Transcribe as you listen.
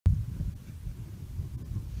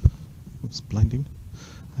It's blinding.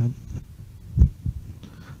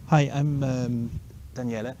 Hi, I'm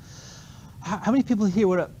Daniela. How many people here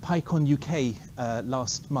were at Pycon UK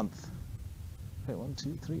last month? Okay, 1,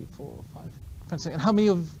 2, 3, 4, 5. And how many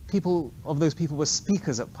of those people were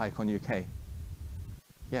speakers at Pycon UK?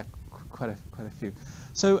 Yeah, quite a few.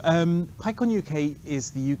 So Pycon UK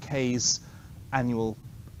is the UK's annual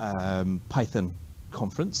Python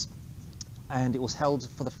conference, and it was held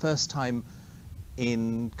for the first time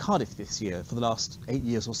in Cardiff this year. For the last 8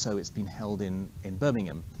 years or so, it's been held in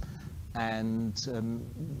Birmingham. And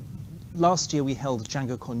last year we held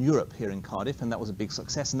DjangoCon Europe here in Cardiff, and that was a big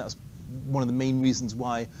success, and that was one of the main reasons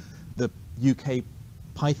why the UK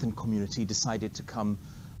Python community decided to come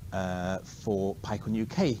for Pycon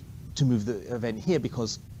UK to move the event here,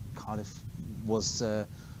 because Cardiff was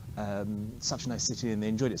such a nice city and they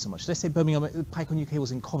enjoyed it so much. Did I say Birmingham? Pycon UK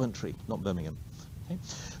was in Coventry, not Birmingham. Okay.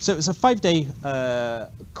 So it was a 5-day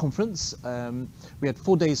conference. We had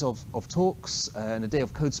 4 days of talks and a day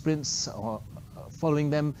of code sprints following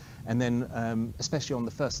them, and then especially on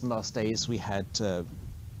the first and last days we had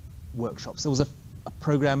workshops. There was a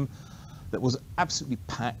program that was absolutely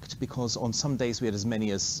packed, because on some days we had as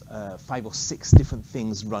many as 5 or 6 different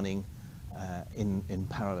things running in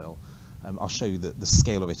parallel. I'll show you the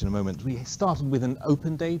scale of it in a moment. We started with an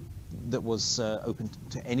open day that was open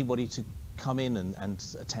to anybody to come in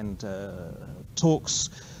and attend talks.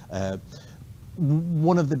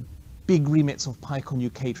 One of the big remits of Pycon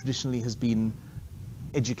UK traditionally has been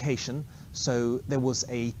education. So there was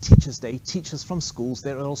a Teachers' Day. Teachers from schools,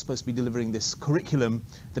 they're all supposed to be delivering this curriculum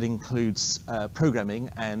that includes programming,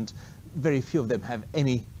 and very few of them have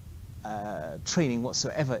any training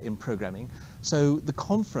whatsoever in programming. So the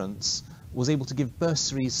conference was able to give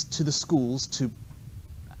bursaries to the schools to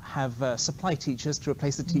have supply teachers to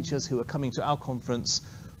replace the teachers who are coming to our conference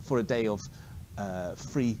for a day of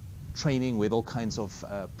free training with all kinds of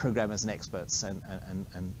programmers and experts and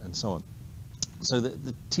so on. So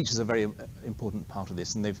the teachers are a very important part of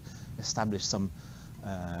this, and they've established some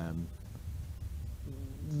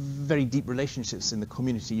very deep relationships in the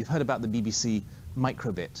community. You've heard about the BBC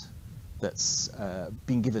microbit that's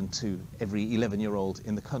been given to every 11-year-old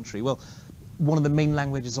in the country. Well, one of the main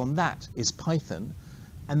languages on that is Python,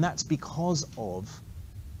 and that's because of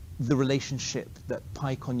the relationship that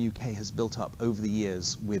Pycon UK has built up over the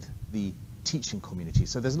years with the teaching community.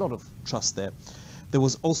 So there's a lot of trust there. There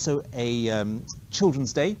was also a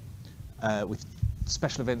Children's Day with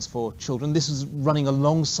special events for children. This was running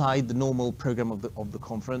alongside the normal program of the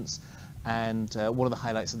conference, and one of the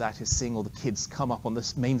highlights of that is seeing all the kids come up on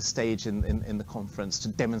this main stage in the conference to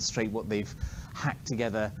demonstrate what they've hacked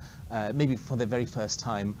together, maybe for the very first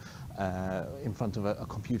time in front of a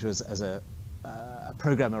computer as a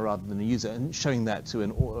programmer rather than a user, and showing that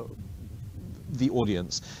to the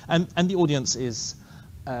audience. And the audience is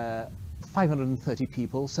 530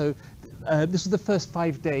 people. So this was the first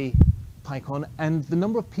 5-day Pycon, and the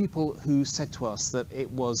number of people who said to us that it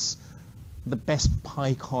was the best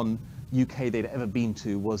Pycon UK they'd ever been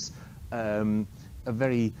to was a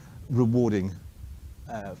very rewarding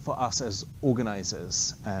for us as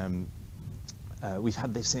organizers. We've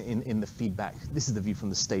had this in the feedback. This is the view from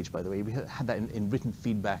the stage, by the way. We had that in written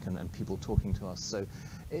feedback and people talking to us. So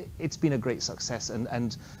it's been a great success,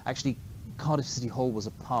 and actually Cardiff City Hall was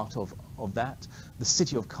a part of that. The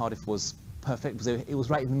city of Cardiff was perfect, because it was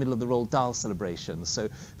right in the middle of the Roald Dahl celebrations. So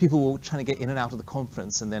people were trying to get in and out of the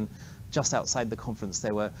conference, and then just outside the conference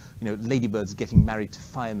there were, ladybirds getting married to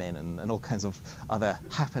firemen and all kinds of other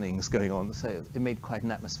happenings going on. So it made quite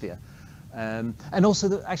an atmosphere. And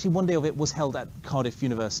also, actually, one day of it was held at Cardiff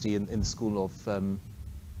University in the school of,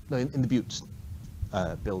 no, in the Butte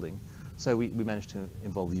building. So we managed to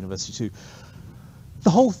involve the university too. The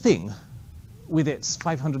whole thing, with its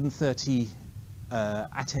 530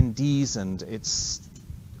 attendees and its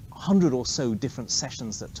 100 or so different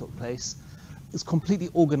sessions that took place, is completely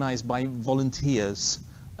organized by volunteers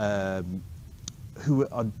who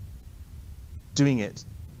are doing it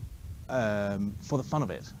for the fun of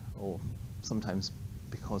it, or sometimes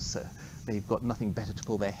because they've got nothing better to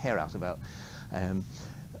pull their hair out about.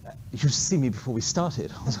 You should see me before we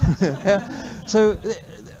started. So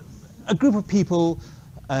a group of people,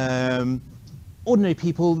 ordinary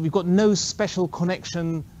people. We've got no special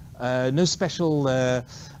connection, no special,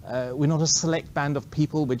 we're not a select band of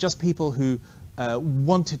people. We're just people who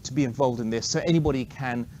wanted to be involved in this, so anybody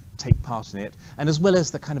can take part in it. And as well as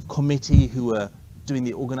the kind of committee who were doing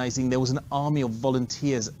the organizing, there was an army of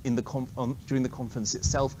volunteers in during the conference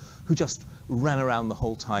itself who just ran around the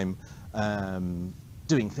whole time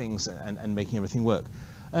doing things and making everything work.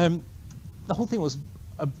 The whole thing was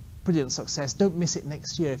a brilliant success. Don't miss it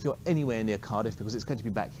next year if you're anywhere near Cardiff, because it's going to be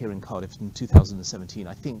back here in Cardiff in 2017.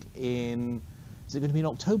 I think is it going to be in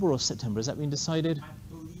October or September? Has that been decided? I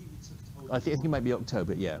believe it's October. I think it might be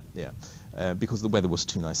October, yeah. Because the weather was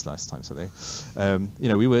too nice last time, so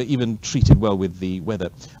we were even treated well with the weather.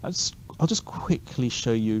 I'll just quickly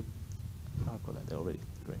show you. Oh, I've got that there already.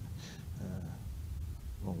 Great.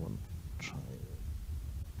 Wrong one. Try.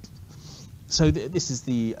 So this is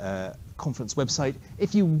the conference website.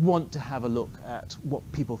 If you want to have a look at what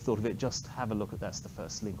people thought of it, just have a look at that's the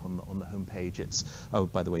first link on the homepage. It's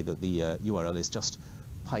by the way, the URL is just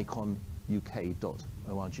pyconuk.org.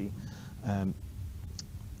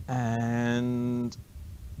 And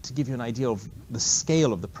to give you an idea of the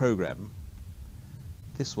scale of the program,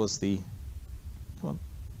 this was the, come on.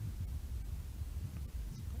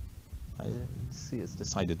 I see it's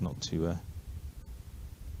decided not to,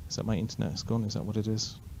 is that my internet's gone? Is that what it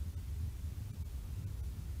is?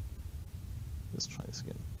 Let's try this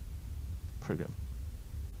again. Program,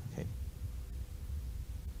 okay.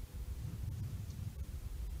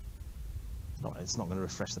 No, it's not going to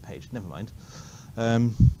refresh the page, never mind. I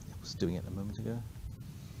was doing it a moment ago.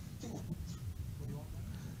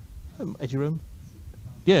 Eduroam?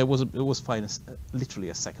 Yeah, it was fine literally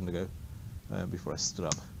a second ago before I stood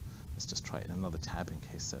up. Let's just try it in another tab in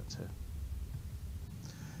case that...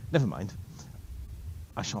 Never mind.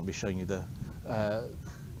 I shan't be showing you the...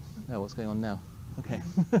 what's going on now? Okay.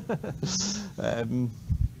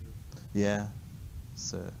 Yeah,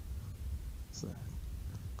 so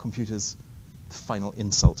computer's final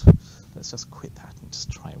insult. Let's just quit that and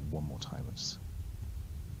just try it one more time.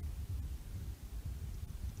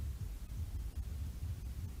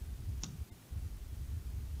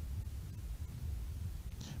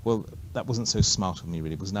 Well, that wasn't so smart of me,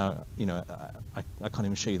 really, because now, I can't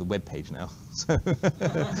even show you the web page now. So I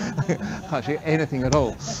can't show you anything at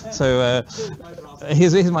all. So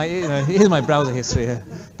here's my browser history.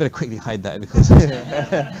 Better quickly hide that because.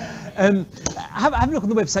 Have a look on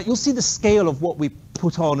the website. You'll see the scale of what we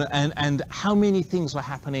put on and how many things were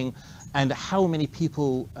happening and how many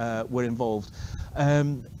people were involved.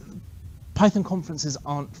 Python conferences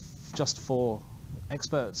aren't just for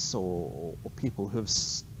experts or people who have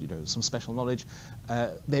some special knowledge.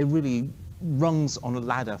 They're really rungs on a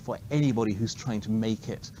ladder for anybody who's trying to make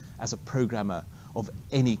it as a programmer of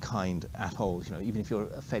any kind at all. Even if you're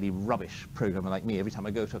a fairly rubbish programmer like me, every time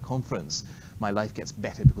I go to a conference, my life gets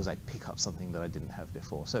better because I pick up something that I didn't have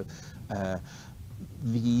before. So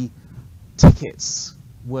the tickets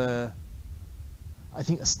were, I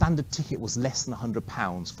think a standard ticket was less than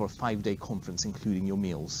 £100 for a 5-day conference, including your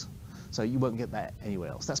meals. So you won't get that anywhere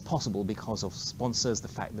else. That's possible because of sponsors, the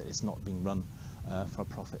fact that it's not being run for a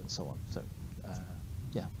profit and so on. So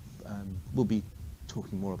we'll be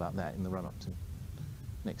talking more about that in the run-up to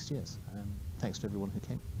next year's. Thanks to everyone who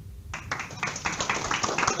came.